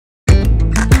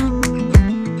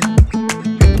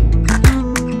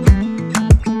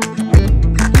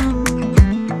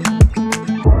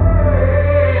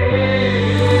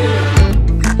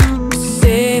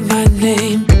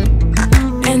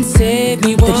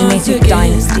originated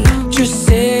dynasty,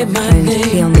 owned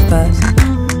Cleon I,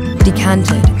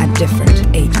 decanted at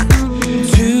different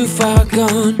ages. Too far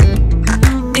gone.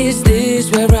 Is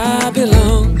this where I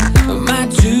belong? Am I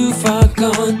too far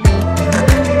gone?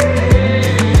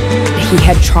 He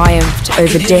had triumphed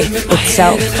over death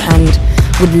itself and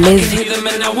would live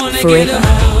forever.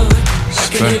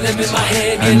 Respect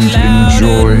and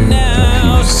enjoy the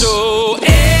peace.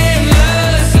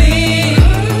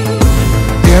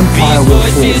 The empire will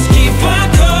fall.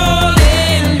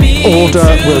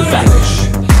 Order will vanish.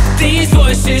 These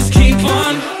voices keep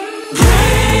on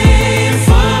praying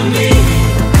for me.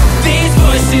 These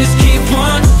voices keep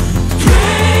on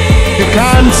praying. You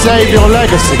can save your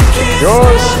legacy.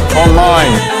 Yours or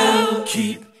mine. I'll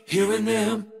keep hearing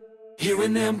them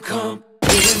come,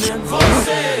 hearing them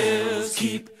voices.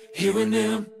 Keep hearing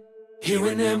them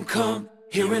come,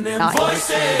 hearing them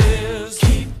voices.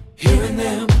 Keep hearing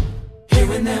them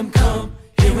come,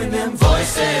 hearing them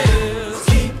voices.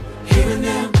 Keep hearing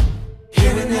them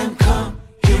come,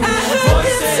 hearing them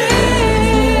voices.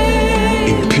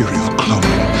 Imperial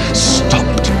cloning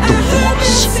stopped the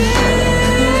wars.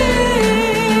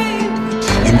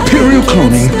 Imperial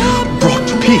cloning brought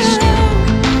peace.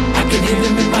 I can hear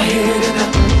them in my head and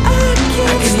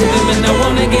I can hear them and I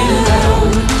wanna get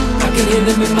loud. I can hear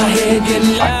them in my head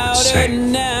getting louder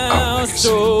now.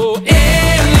 So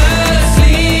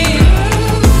endlessly,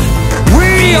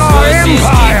 We are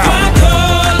Empire!